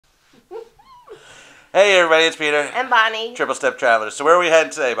Hey everybody, it's Peter. And Bonnie. Triple Step Travelers. So where are we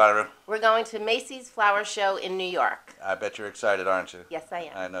headed today, Bonnie? We're going to MACY'S Flower Show in New York. I bet you're excited, aren't you? Yes, I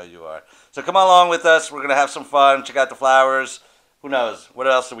am. I know you are. So come along with us. We're going to have some fun, check out the flowers. Who knows? What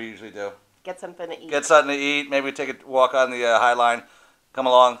else do we usually do? Get something to eat. Get something to eat. Maybe take a walk on the High Line. Come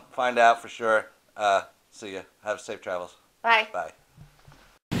along, find out for sure. See ya. Have safe travels. Bye. Bye.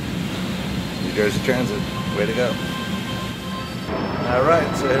 New Jersey Transit. Way to go. All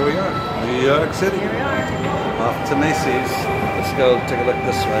right, so here we are. New York City. Here we are. Off to MACY'S. Let's go take a look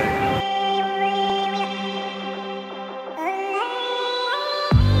this way.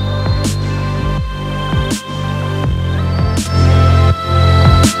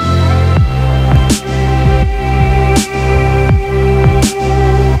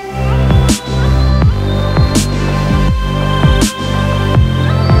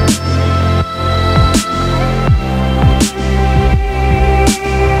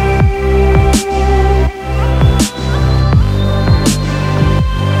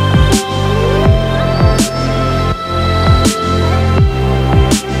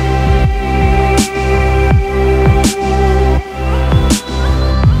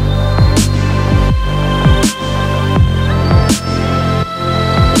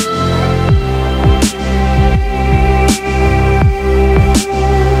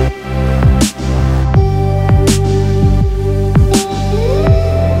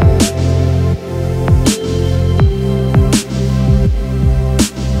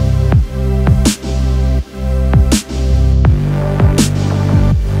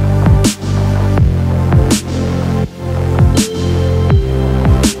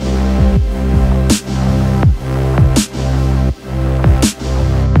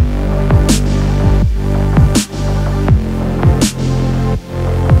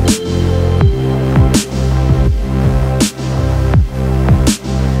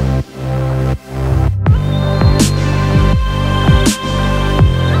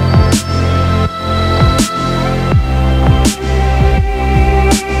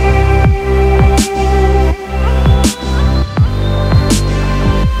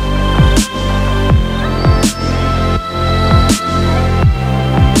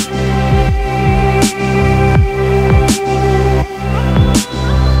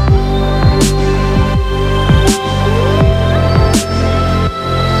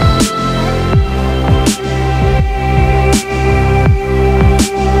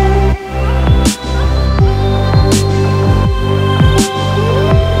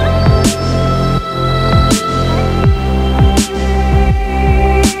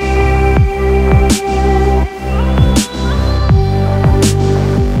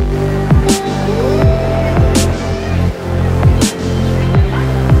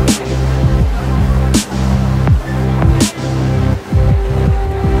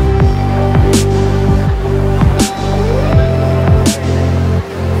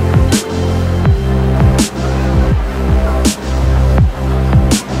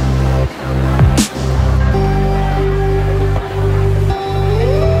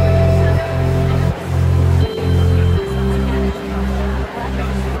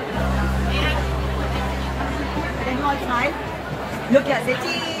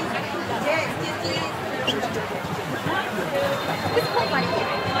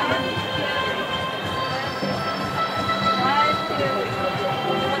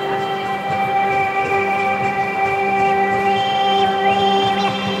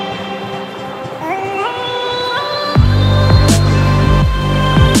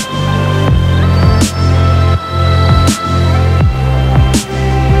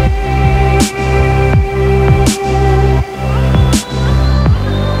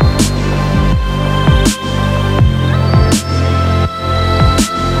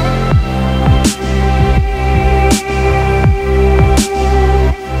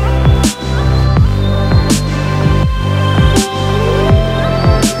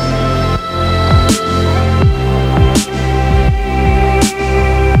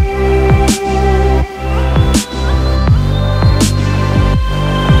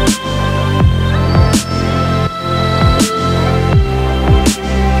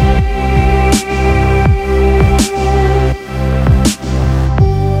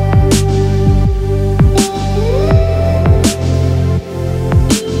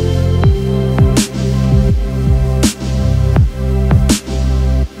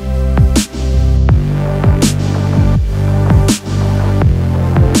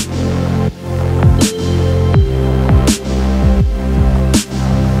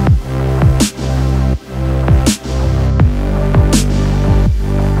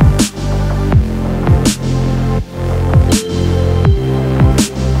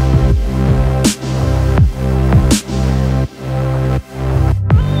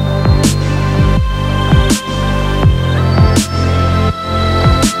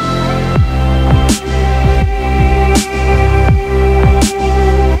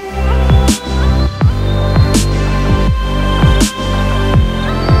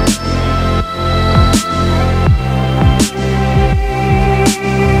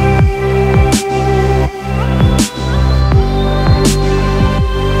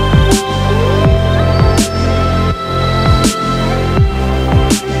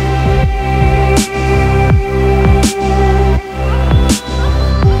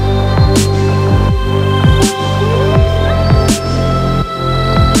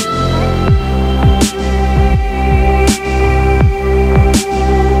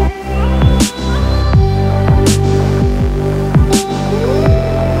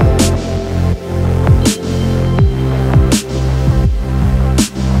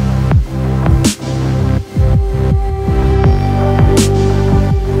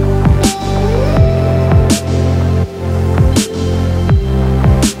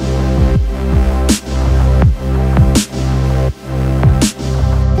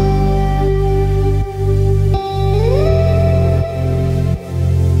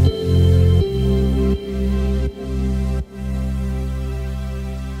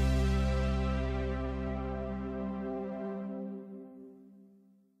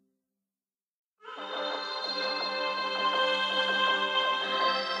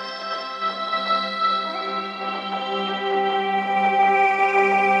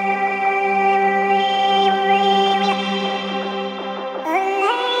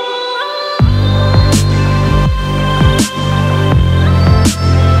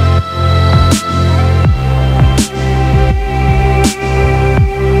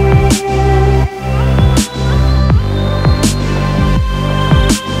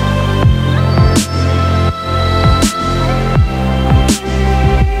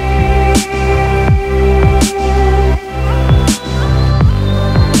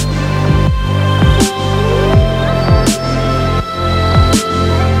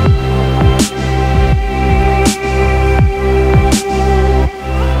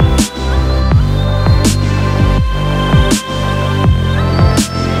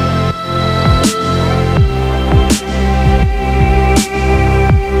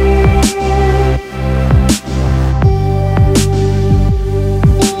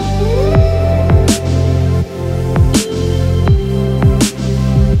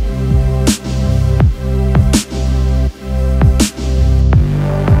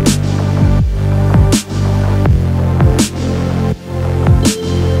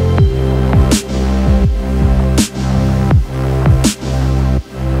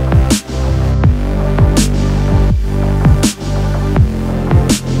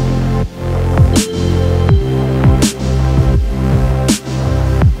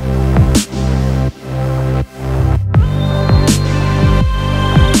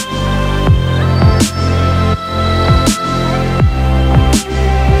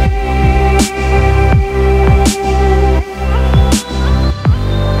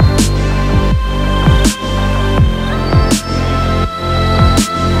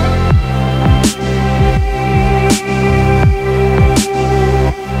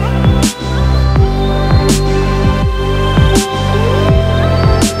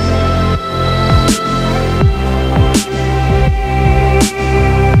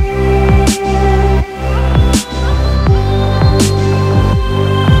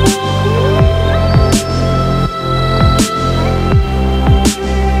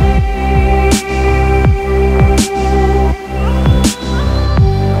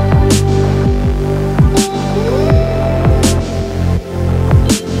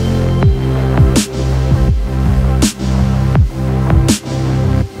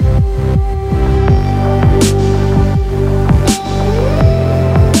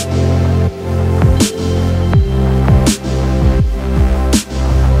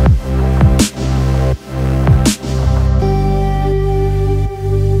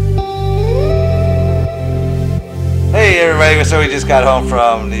 anyway, so we just got home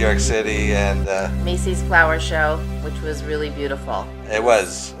from New York City, and Macy's Flower Show, which was really beautiful. it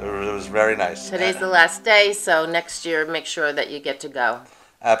was very nice. Today's the last day, so next year make sure that you get to go.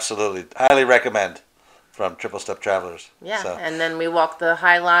 Absolutely, highly recommend from Triple Step Travelers. Yeah, So. and then we walked the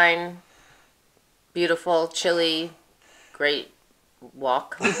High Line. Beautiful, chilly, great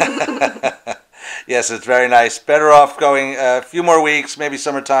walk. Yes, it's very nice. Better off going a few more weeks, maybe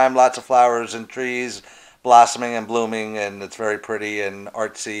summertime, lots of flowers and trees blossoming and blooming, and it's very pretty and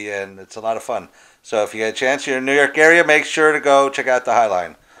artsy, and it's a lot of fun. So if you get a chance, you're in the New York area, make sure to go check out the High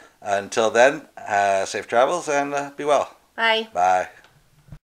Line. Until then, safe travels and be well. Bye. Bye.